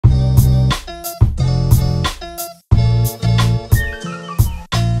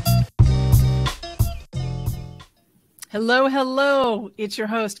Hello, hello. It's your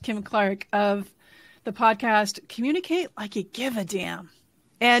host, Kim Clark of the podcast, Communicate Like You Give a Damn.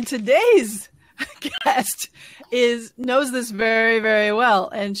 And today's guest knows this very, very well,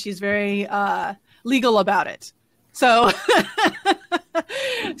 and she's very legal about it. So,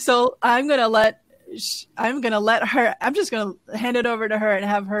 I'm just going to hand it over to her and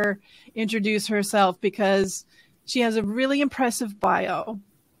have her introduce herself because she has a really impressive bio.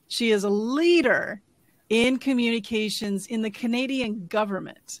 She is a leader in communications in the Canadian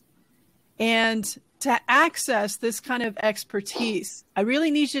government. And to access this kind of expertise, I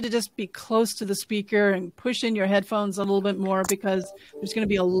really need you to just be close to the speaker and push in your headphones a little bit more because there's going to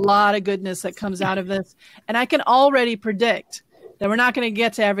be a lot of goodness that comes out of this. And I can already predict that we're not going to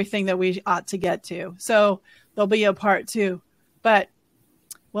get to everything that we ought to get to. So there'll be a part two. But,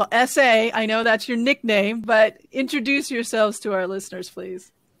 well, SA, I know that's your nickname, but introduce yourselves to our listeners,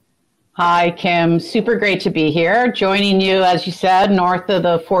 please. Hi, Kim. Super great to be here. Joining you, as you said, north of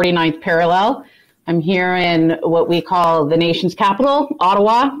the 49th parallel. I'm here in what we call the nation's capital,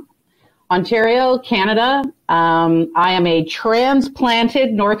 Ottawa, Ontario, Canada. I am a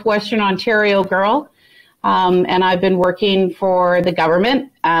transplanted Northwestern Ontario girl, and I've been working for the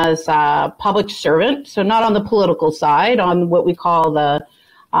government as a public servant, so not on the political side, on what we call the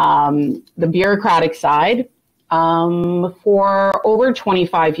bureaucratic side. For over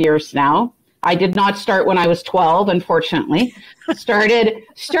 25 years now. I did not start when I was 12, unfortunately. Started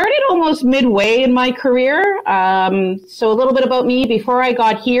almost midway in my career. So a little bit about me. Before I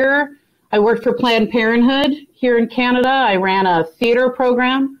got here, I worked for Planned Parenthood here in Canada. I ran a theater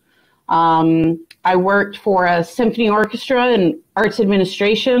program. I worked for a symphony orchestra and arts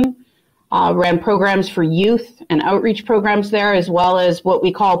administration. Ran programs for youth and outreach programs there, as well as what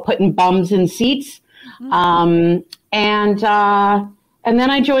we call putting bums in seats. And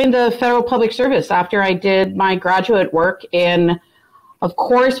then I joined the federal public service after I did my graduate work in, of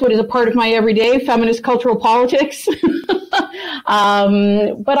course, what is a part of my everyday, feminist cultural politics. But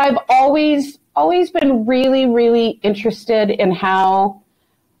I've always been really, really interested in how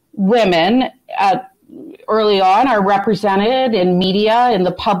women early on are represented in media, in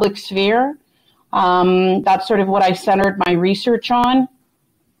the public sphere. That's sort of what I centered my research on.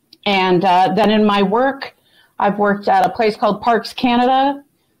 And then in my work, I've worked at a place called Parks Canada.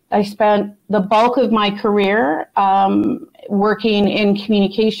 I spent the bulk of my career working in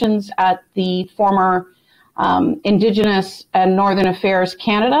communications at the former Indigenous and Northern Affairs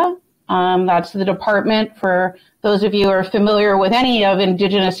Canada. That's the department, for those of you who are familiar with any of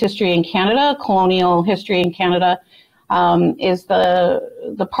Indigenous history in Canada, colonial history in Canada, is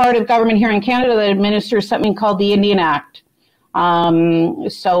the part of government here in Canada that administers something called the Indian Act.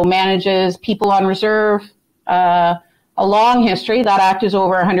 So manages people on reserve, a long history. That act is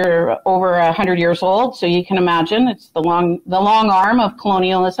over 100 years old. So you can imagine it's the long arm of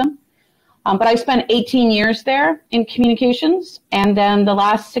colonialism. But I spent 18 years there in communications. And then the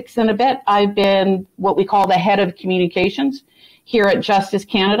last 6 and a bit, I've been what we call the head of communications here at Justice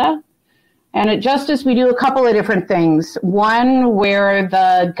Canada. And at Justice, we do a couple of different things. One, we're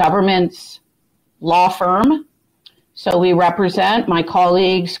the government's law firm. So we represent, my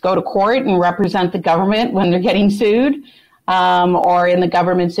colleagues go to court and represent the government when they're getting sued, or in the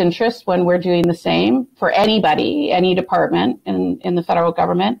government's interest when we're doing the same for anybody, any department in the federal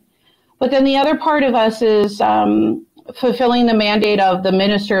government. But then the other part of us is fulfilling the mandate of the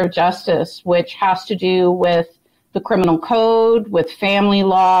Minister of Justice, which has to do with the criminal code, with family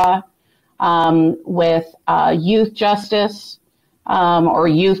law, with youth justice, or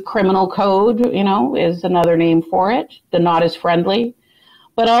youth criminal code, is another name for it, the not as friendly.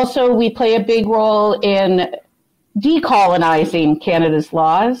 But also we play a big role in decolonizing Canada's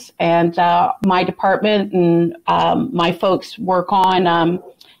laws. And my department and my folks work on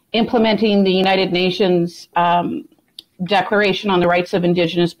implementing the United Nations Declaration on the Rights of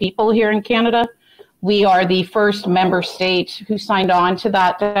Indigenous People here in Canada. We are the first member state who signed on to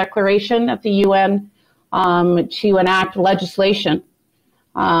that declaration at the UN to enact legislation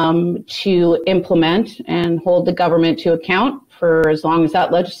to implement and hold the government to account for as long as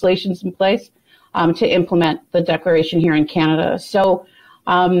that legislation is in place to implement the declaration here in Canada. So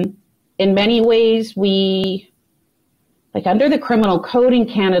in many ways, under the criminal code in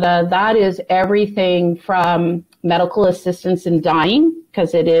Canada, that is everything from medical assistance in dying,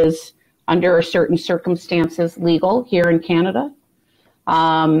 because it is under certain circumstances legal here in Canada.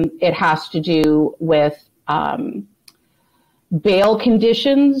 It has to do with bail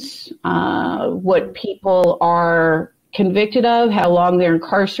conditions, what people are convicted of, how long they're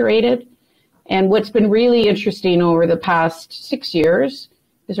incarcerated. And what's been really interesting over the past 6 years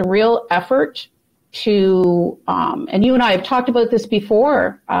is a real effort to, and you and I have talked about this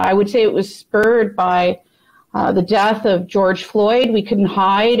before, I would say it was spurred by the death of George Floyd. We couldn't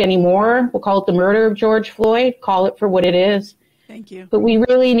hide anymore. We'll call it the murder of George Floyd, call it for what it is. Thank you. But we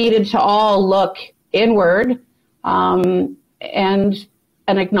really needed to all look inward, and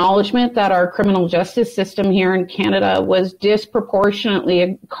an acknowledgement that our criminal justice system here in Canada was disproportionately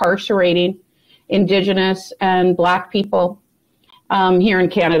incarcerating Indigenous and Black people here in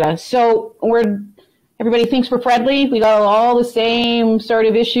Canada. So everybody thinks we're friendly. We got all the same sort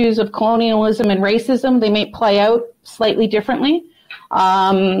of issues of colonialism and racism. They may play out slightly differently.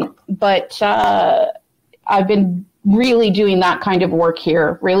 But I've been really doing that kind of work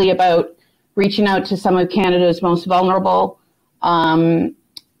here, really about reaching out to some of Canada's most vulnerable,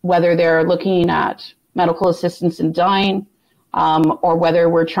 whether they're looking at medical assistance in dying, or whether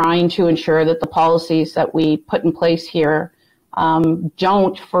we're trying to ensure that the policies that we put in place here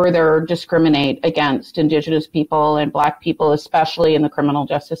don't further discriminate against Indigenous people and Black people, especially in the criminal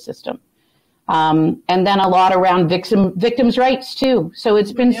justice system. And then a lot around victims' rights too. So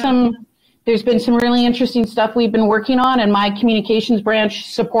it's been there's been some really interesting stuff we've been working on, and my communications branch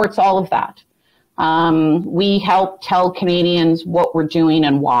supports all of that. We help tell Canadians what we're doing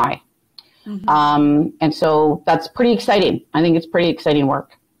and why. Mm-hmm. And so that's pretty exciting. I think it's pretty exciting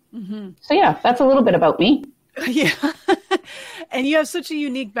work. Mm-hmm. So yeah, that's a little bit about me. Yeah. And you have such a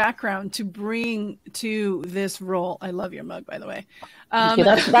unique background to bring to this role. I love your mug, by the way.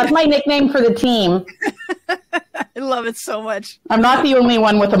 That's my nickname for the team. I love it so much. I'm not the only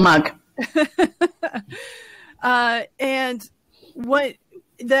one with a mug. And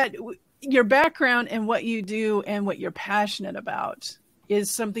your background and what you do and what you're passionate about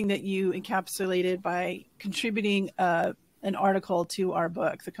is something that you encapsulated by contributing an article to our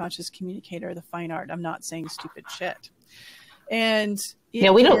book, The Conscious Communicator, The Fine Art. I'm not saying stupid shit. And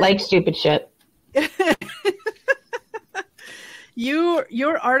we don't like stupid shit.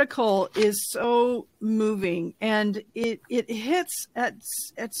 Your article is so moving, and it hits at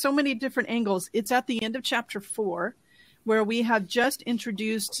so many different angles. It's at the end of chapter 4, where we have just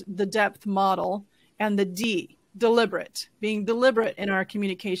introduced the depth model and the D, deliberate, being deliberate in our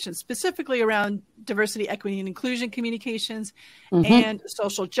communications, specifically around diversity, equity, and inclusion communications, mm-hmm. and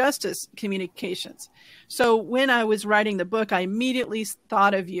social justice communications. So when I was writing the book, I immediately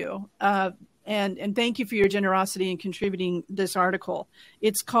thought of you, and thank you for your generosity in contributing this article.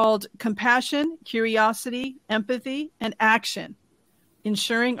 It's called Compassion, Curiosity, Empathy, and Action,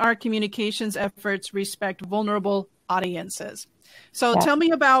 Ensuring Our Communications Efforts Respect Vulnerable Audiences. So tell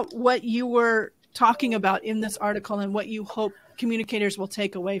me about what you were talking about in this article and what you hope communicators will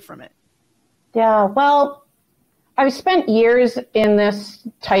take away from it. Yeah, well, I've spent years in this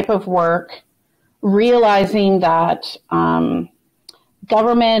type of work realizing that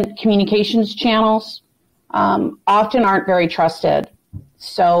government communications channels often aren't very trusted.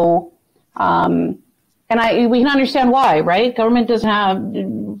 So, we can understand why, right? Government doesn't have,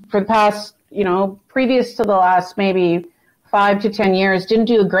 for the past, previous to the last maybe 5 to 10 years, didn't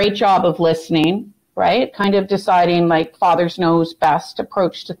do a great job of listening, right? Kind of deciding like fathers knows best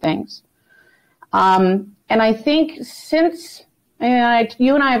approach to things. And I think since,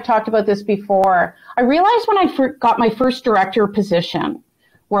 you and I have talked about this before, I realized when I got my first director position,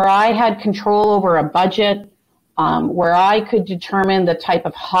 where I had control over a budget, where I could determine the type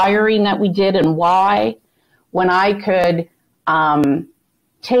of hiring that we did and why, when I could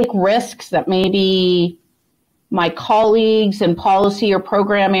take risks that maybe my colleagues in policy or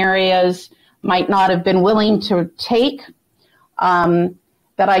program areas might not have been willing to take,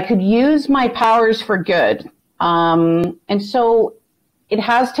 that I could use my powers for good. And so it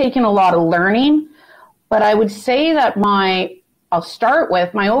has taken a lot of learning, but I would say that I'll start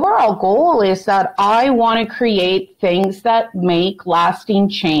with my overall goal is that I want to create things that make lasting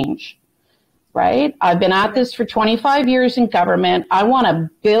change, right? I've been at this for 25 years in government. I want to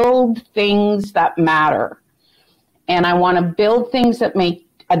build things that matter, and I want to build things that make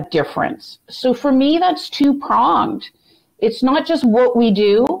a difference. So for me, that's two-pronged. It's not just what we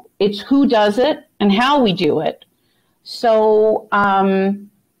do, it's who does it and how we do it. So,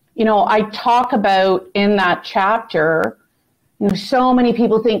 I talk about in that chapter, so many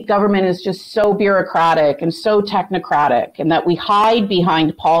people think government is just so bureaucratic and so technocratic and that we hide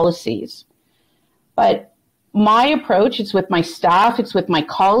behind policies. But my approach, it's with my staff, it's with my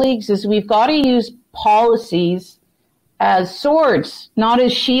colleagues, is we've got to use policies as swords, not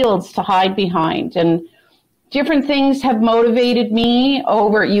as shields to hide behind. And different things have motivated me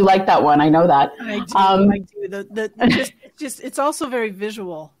over. You like that one? I know that. I do. I do. It's also very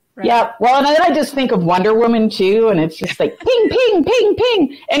visual. Right. Yeah. Well, and then I just think of Wonder Woman too, and it's just like ping, ping, ping,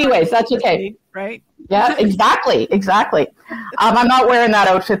 ping. Anyways, that's okay. Right. Yeah, exactly. I'm not wearing that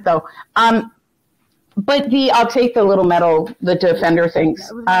outfit though. But I'll take the little metal, the Defender things.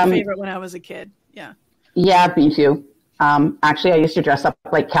 That was my favorite when I was a kid. Yeah. Yeah, me too. Actually, I used to dress up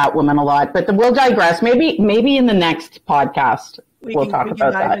like Catwoman a lot, but we'll digress. Maybe in the next podcast we'll talk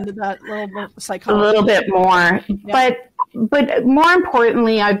about dive that. into that little bit psychology. A little bit more. Yeah. But more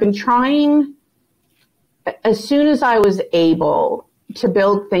importantly, I've been trying, as soon as I was able, to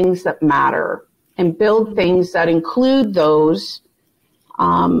build things that matter and build things that include those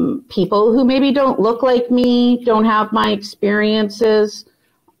people who maybe don't look like me, don't have my experiences,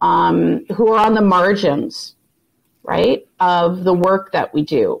 who are on the margins, right, of the work that we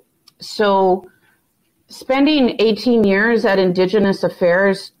do. So spending 18 years at Indigenous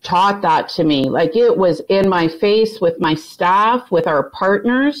Affairs taught that to me. Like, it was in my face with my staff, with our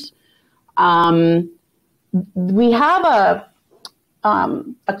partners. We have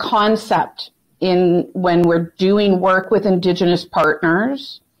a concept when we're doing work with Indigenous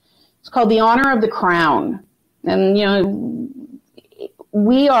partners. It's called the honor of the crown. And,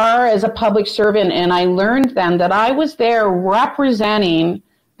 we are, as a public servant, and I learned then that I was there representing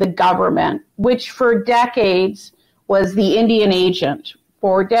the government, which for decades was the Indian agent,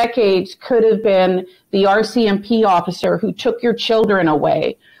 for decades could have been the RCMP officer who took your children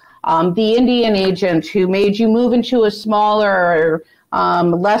away, the Indian agent who made you move into a smaller,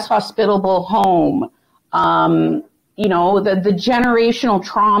 less hospitable home, the generational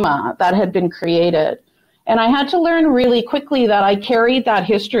trauma that had been created. And I had to learn really quickly that I carried that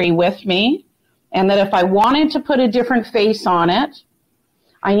history with me, and that if I wanted to put a different face on it,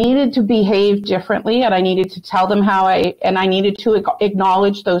 I needed to behave differently, and I needed to tell them I needed to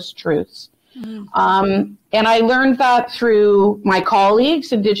acknowledge those truths. Mm-hmm. And I learned that through my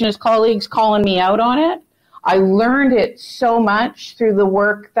colleagues, Indigenous colleagues, calling me out on it. I learned it so much through the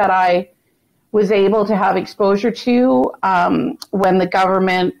work that I was able to have exposure to when the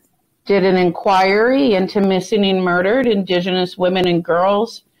government did an inquiry into missing and murdered Indigenous women and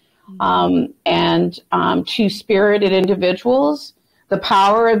girls, and two-spirited individuals. The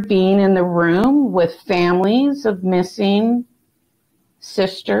power of being in the room with families of missing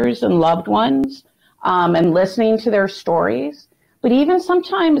sisters and loved ones, and listening to their stories. But even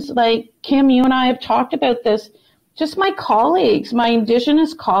sometimes, like Kim, you and I have talked about this, just my colleagues, my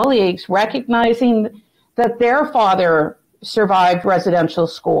Indigenous colleagues, recognizing that their father survived residential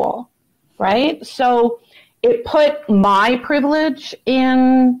school, right? So it put my privilege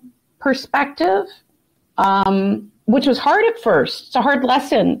in perspective, which was hard at first. It's a hard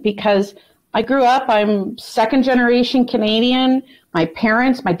lesson because I grew up, I'm second generation Canadian. My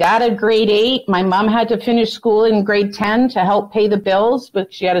dad had grade 8. My mom had to finish school in grade 10 to help pay the bills,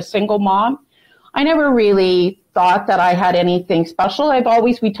 but she had a single mom. I never really thought that I had anything special.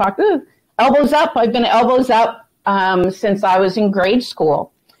 We talked, elbows up. I've been elbows up since I was in grade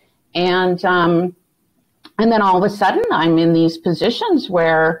school. And then all of a sudden I'm in these positions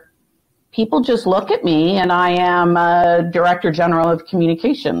where people just look at me, and I am a Director General of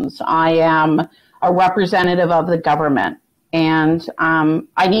Communications. I am a representative of the government, and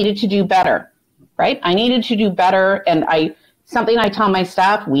I needed to do better, right? I needed to do better, and something I tell my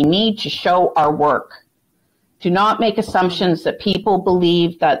staff, we need to show our work. Do not make assumptions that people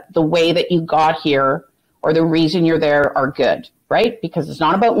believe that the way that you got here or the reason you're there are good, right? Because it's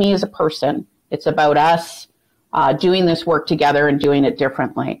not about me as a person. It's about us doing this work together and doing it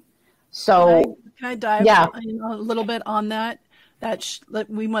differently. So can I dive a little bit on that? That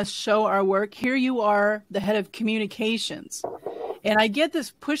we must show our work. Here you are, the head of communications. And I get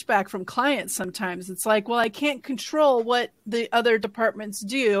this pushback from clients sometimes. It's like, well, I can't control what the other departments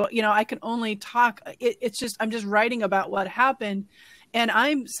do. I can only talk. I'm just writing about what happened. And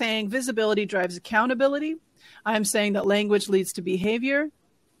I'm saying visibility drives accountability. I'm saying that language leads to behavior,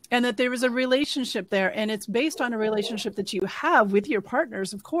 and that there is a relationship there. And it's based on a relationship that you have with your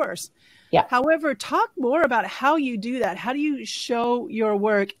partners, of course. Yeah. However, talk more about how you do that. How do you show your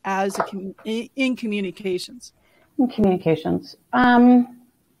work as in communications? In communications.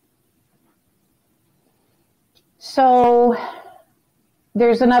 So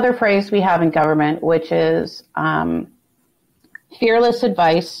there's another phrase we have in government, which is fearless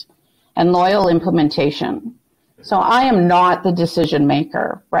advice and loyal implementation. So I am not the decision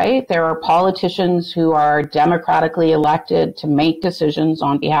maker, right? There are politicians who are democratically elected to make decisions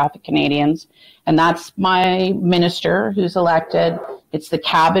on behalf of Canadians. And that's my minister who's elected. It's the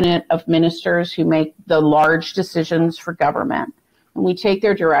cabinet of ministers who make the large decisions for government. And we take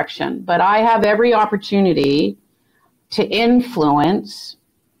their direction. But I have every opportunity to influence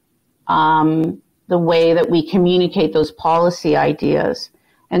the way that we communicate those policy ideas.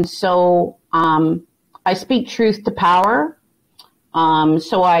 And so I speak truth to power.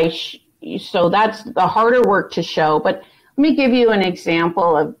 So that's the harder work to show. But let me give you an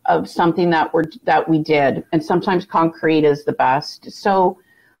example of something that we did, and sometimes concrete is the best. So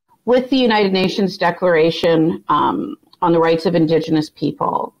with the United Nations Declaration on the Rights of Indigenous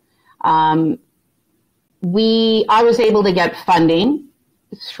People, I was able to get funding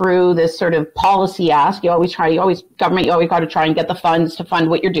through this sort of policy ask. Government, you always got to try and get the funds to fund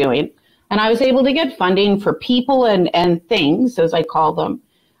what you're doing. And I was able to get funding for people and things, as I call them,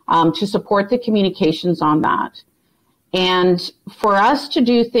 to support the communications on that. And for us to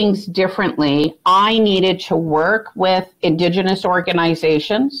do things differently, I needed to work with Indigenous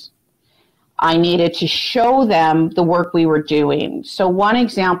organizations. I needed to show them the work we were doing. So one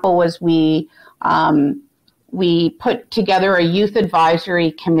example was we put together a youth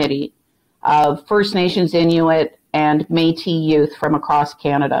advisory committee of First Nations, Inuit, and Métis youth from across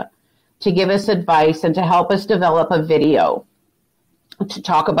Canada to give us advice and to help us develop a video to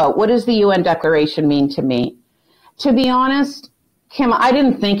talk about what does the UN Declaration mean to me. To be honest, Kim, I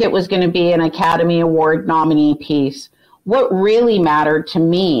didn't think it was going to be an Academy Award nominee piece. What really mattered to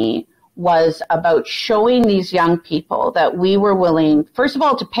me was about showing these young people that we were willing, first of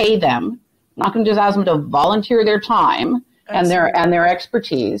all, to pay them. I'm not going to just ask them to volunteer their time and their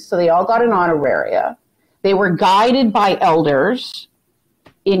expertise. So they all got an honoraria. They were guided by elders,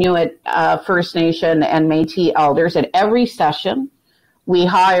 Inuit, First Nation, and Métis elders at every session. We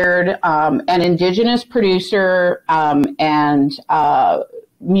hired an Indigenous producer and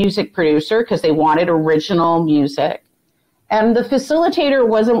music producer because they wanted original music. And the facilitator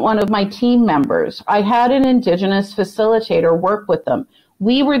wasn't one of my team members. I had an Indigenous facilitator work with them.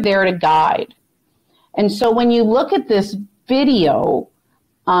 We were there to guide. And so when you look at this video,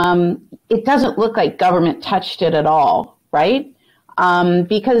 it doesn't look like government touched it at all, right?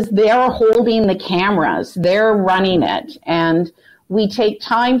 Because they're holding the cameras, they're running it. And we take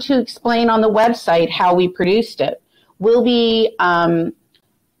time to explain on the website how we produced it. We'll be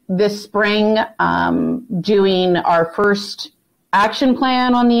this spring doing our first action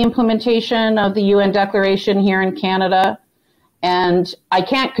plan on the implementation of the UN Declaration here in Canada. And I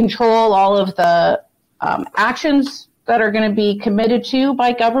can't control all of the actions that are going to be committed to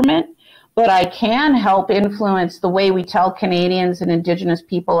by government, but I can help influence the way we tell Canadians and Indigenous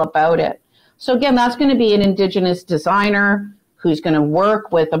people about it. So again, that's going to be an Indigenous designer who's going to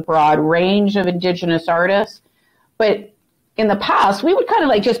work with a broad range of Indigenous artists. But in the past, we would kind of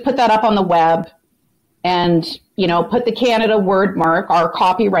like just put that up on the web and, you know, put the Canada word mark, our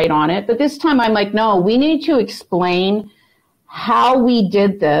copyright on it. But this time I'm like, no, we need to explain how we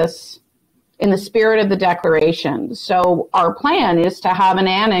did this in the spirit of the Declaration. So our plan is to have an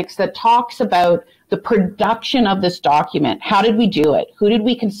annex that talks about the production of this document. How did we do it? Who did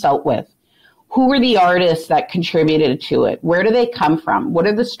we consult with? Who were the artists that contributed to it? Where do they come from? What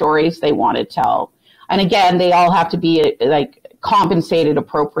are the stories they want to tell? And again, they all have to be like compensated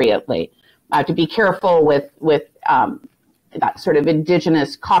appropriately. I have to be careful with that sort of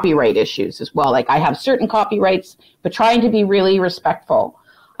Indigenous copyright issues as well. Like I have certain copyrights, but trying to be really respectful.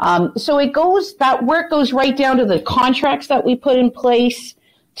 So that work goes right down to the contracts that we put in place,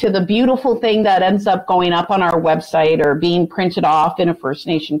 to the beautiful thing that ends up going up on our website or being printed off in a First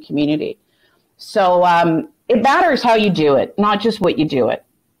Nation community. So it matters how you do it, not just what you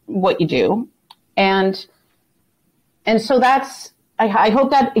do. And so that's, I hope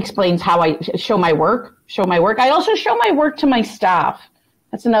that explains how I show my work. I also show my work to my staff.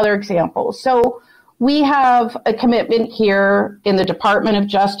 That's another example. So we have a commitment here in the Department of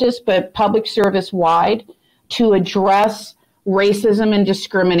Justice, but public service wide, to address racism and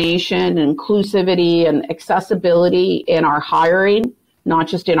discrimination, inclusivity and accessibility in our hiring, not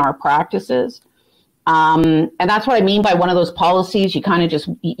just in our practices. And that's what I mean by one of those policies. You kind of just,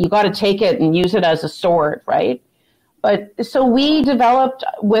 you got to take it and use it as a sword, right? But so we developed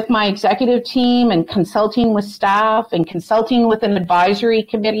with my executive team and consulting with staff and consulting with an advisory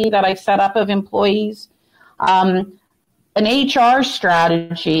committee that I set up of employees, an HR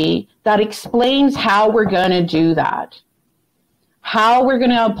strategy that explains how we're going to do that, how we're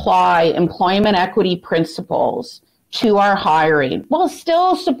going to apply employment equity principles to our hiring while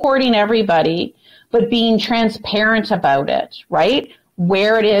still supporting everybody, but being transparent about it, right?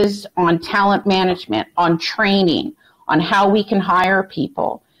 Where it is on talent management, on training, on how we can hire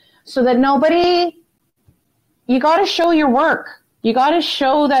people, so that you got to show your work. You got to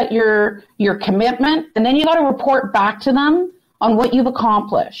show that your commitment, and then you got to report back to them on what you've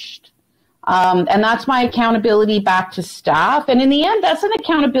accomplished. And that's my accountability back to staff. And in the end, that's an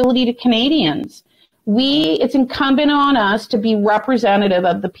accountability to Canadians. It's incumbent on us to be representative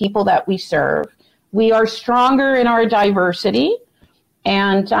of the people that we serve. We are stronger in our diversity.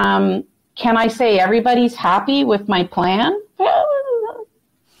 And can I say everybody's happy with my plan? Well,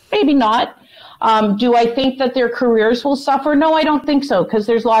 maybe not. Do I think that their careers will suffer? No, I don't think so, because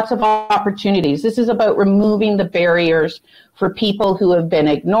there's lots of opportunities. This is about removing the barriers for people who have been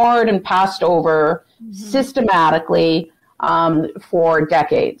ignored and passed over systematically for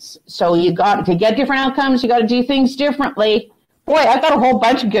decades. So you got to get different outcomes. You got to do things differently. Boy, I've got a whole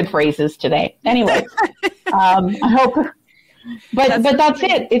bunch of good phrases today. Anyway, I hope. But that's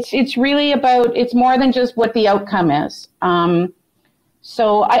it. It's really about, it's more than just what the outcome is.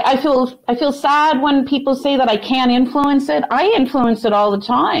 So I feel sad when people say that I can't influence it. I influence it all the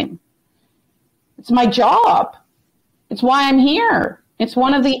time. It's my job. It's why I'm here. It's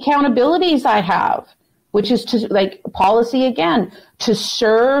one of the accountabilities I have, which is to, like, policy again, to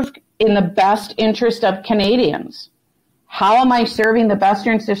serve in the best interest of Canadians. How am I serving the best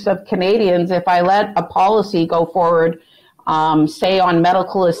interest of Canadians if I let a policy go forward, say on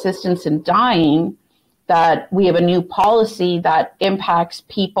medical assistance in dying, that we have a new policy that impacts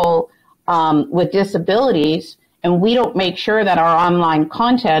people with disabilities, and we don't make sure that our online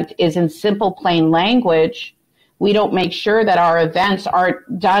content is in simple, plain language. We don't make sure that our events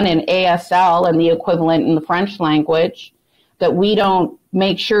aren't done in ASL and the equivalent in the French language, that we don't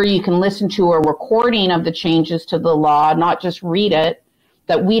make sure you can listen to a recording of the changes to the law, not just read it,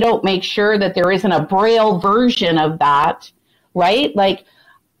 that we don't make sure that there isn't a Braille version of that, right? Like,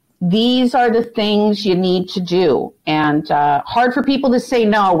 these are the things you need to do. And hard for people to say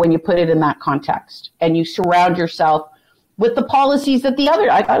no when you put it in that context and you surround yourself with the policies that the other,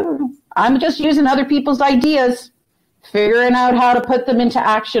 I'm just using other people's ideas, figuring out how to put them into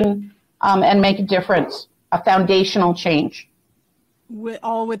action and make a difference, a foundational change.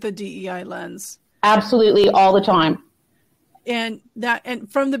 All with the DEI lens. Absolutely, all the time. And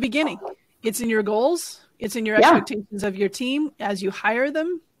from the beginning, it's in your goals, it's in your expectations of your team as you hire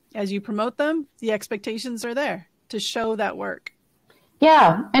them. As you promote them, the expectations are there to show that work.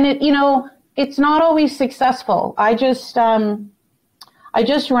 Yeah, and it's not always successful. I just ran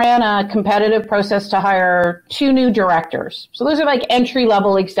a competitive process to hire 2 new directors. So those are like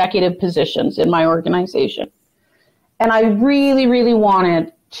entry-level executive positions in my organization. And I really, really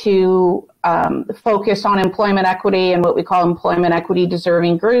wanted to focus on employment equity and what we call employment equity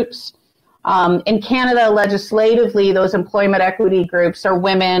deserving groups. In Canada, legislatively, those employment equity groups are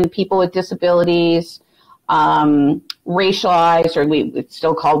women, people with disabilities, racialized, or it's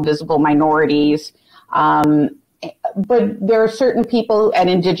still called visible minorities. But there are certain people,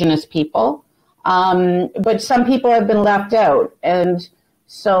 and Indigenous people, but some people have been left out. And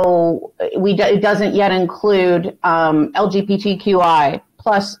so it doesn't yet include LGBTQI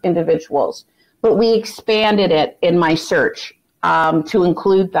plus individuals. But we expanded it in my search to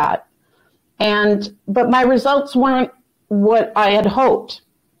include that. But my results weren't what I had hoped.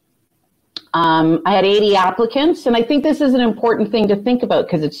 I had 80 applicants, and I think this is an important thing to think about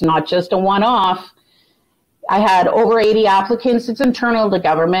because it's not just a one-off. I had over 80 applicants. It's internal to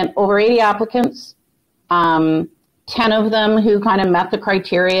government, over 80 applicants, 10 of them who kind of met the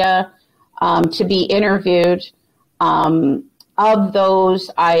criteria to be interviewed. Of those,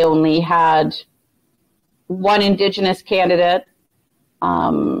 I only had 1 Indigenous candidate,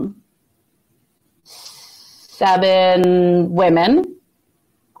 7 women,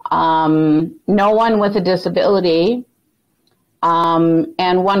 no one with a disability,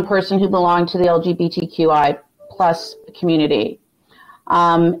 and 1 person who belonged to the LGBTQI plus community.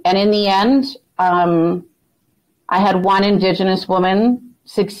 And in the end, I had 1 Indigenous woman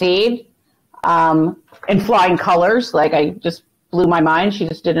succeed in flying colors. Like, I just blew my mind. She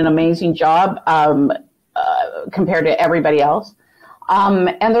just did an amazing job compared to everybody else.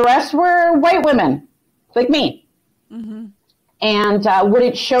 And the rest were white women, like me. Mm-hmm. And what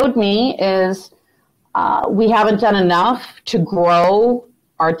it showed me is we haven't done enough to grow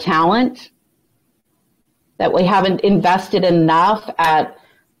our talent, that we haven't invested enough at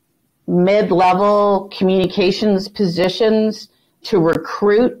mid-level communications positions to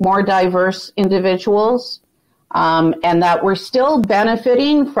recruit more diverse individuals, and that we're still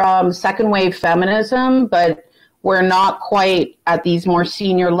benefiting from second wave feminism, but we're not quite at these more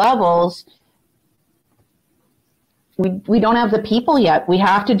senior levels. We don't have the people yet. We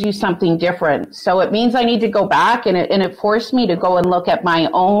have to do something different. So it means I need to go back, and it forced me to go and look at my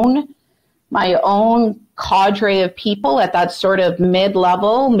own cadre of people at that sort of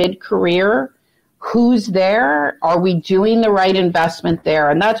mid-level, mid-career who's there? Are we doing the right investment there?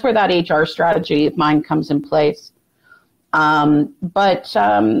 And that's where that HR strategy of mine comes in place. But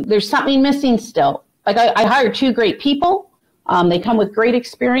there's something missing still. Like I hired 2 great people. They come with great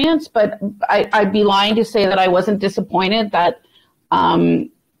experience, but I'd be lying to say that I wasn't disappointed that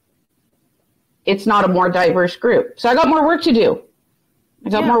it's not a more diverse group. So I got more work to do.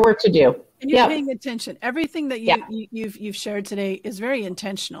 More work to do. And you're paying attention. Everything that you've shared today is very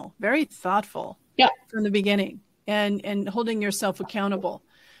intentional, very thoughtful from the beginning, and holding yourself accountable.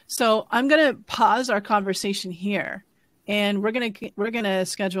 So I'm going to pause our conversation here, and we're going to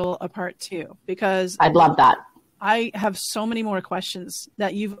schedule a part 2, because I'd love that. I have so many more questions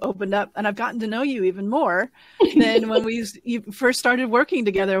that you've opened up, and I've gotten to know you even more than when you first started working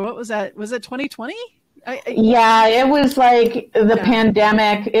together. What was that? Was it 2020? It was like the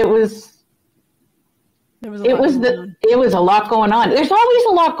pandemic. It was a lot going on. There's always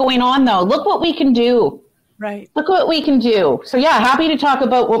a lot going on, though. Look what we can do. Right. Look what we can do. So happy to talk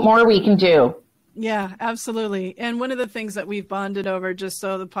about what more we can do. Yeah, absolutely. And one of the things that we've bonded over, just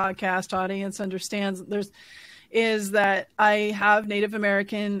so the podcast audience understands, is that I have Native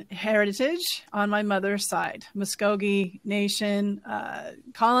American heritage on my mother's side. Muskogee Nation,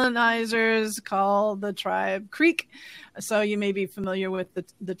 colonizers call the tribe Creek. So you may be familiar with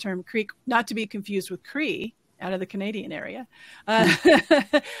the term Creek, not to be confused with Cree out of the Canadian area,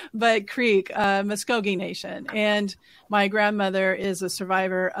 but Creek, Muskogee Nation. And my grandmother is a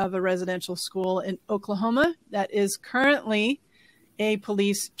survivor of a residential school in Oklahoma that is currently a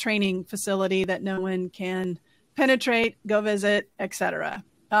police training facility that no one can penetrate, go visit, etc.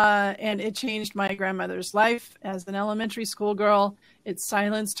 And it changed my grandmother's life as an elementary school girl. It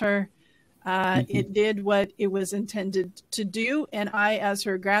silenced her. It did what it was intended to do. And I, as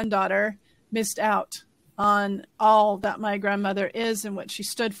her granddaughter, missed out on all that my grandmother is and what she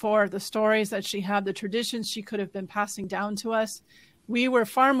stood for, the stories that she had, the traditions she could have been passing down to us. We were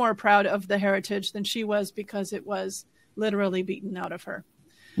far more proud of the heritage than she was, because it was literally beaten out of her.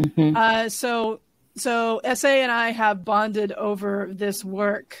 So SA and I have bonded over this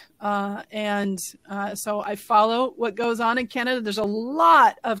work. So I follow what goes on in Canada. There's a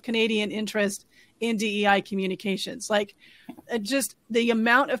lot of Canadian interest in DEI communications. Like just the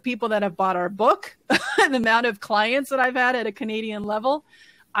amount of people that have bought our book, the amount of clients that I've had at a Canadian level.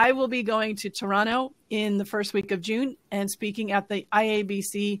 I will be going to Toronto in the first week of June and speaking at the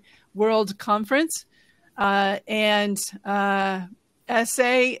IABC World Conference. SA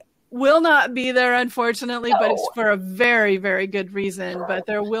will not be there, unfortunately, but it's for a very, very good reason. But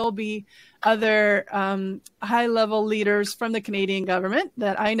there will be other high-level leaders from the Canadian government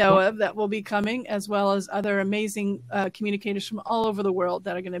that I know of that will be coming, as well as other amazing communicators from all over the world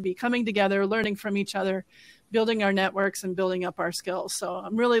that are going to be coming together, learning from each other, building our networks and building up our skills. So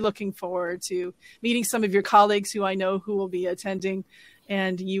I'm really looking forward to meeting some of your colleagues who I know who will be attending,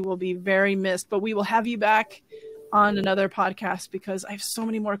 and you will be very missed. But we will have you back on another podcast, because I have so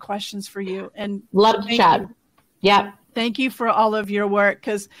many more questions for you. And love to chat. Yeah. Thank you for all of your work,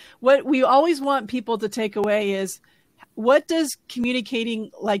 because what we always want people to take away is, what does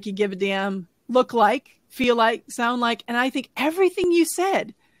communicating like you give a damn look like, feel like, sound like? And I think everything you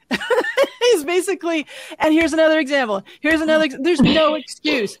said is basically, and here's another example. There's no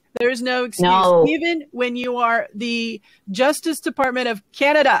excuse. There's no excuse. No. Even when you are the Justice Department of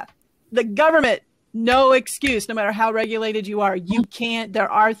Canada, the government, no excuse. No matter how regulated you are,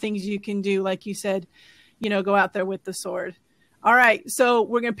 there are things you can do. Like you said, go out there with the sword. All right. So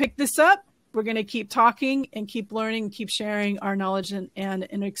we're going to pick this up. We're going to keep talking and keep learning, keep sharing our knowledge and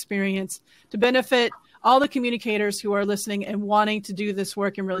experience to benefit all the communicators who are listening and wanting to do this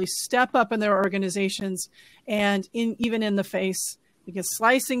work and really step up in their organizations, and even in the face, because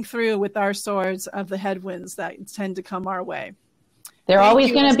slicing through with our swords of the headwinds that tend to come our way. They're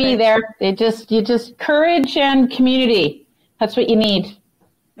always going to be there. You just courage and community. That's what you need.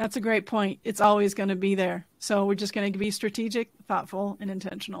 That's a great point. It's always going to be there. So we're just going to be strategic, thoughtful, and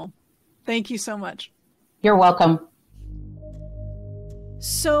intentional. Thank you so much. You're welcome.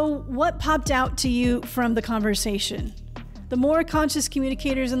 So what popped out to you from the conversation? The more conscious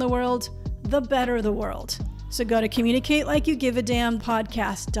communicators in the world, the better the world. So go to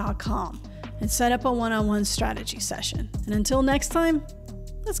communicatelikeyougiveadamnpodcast.com and set up a one-on-one strategy session. And until next time,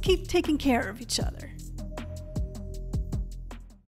 let's keep taking care of each other.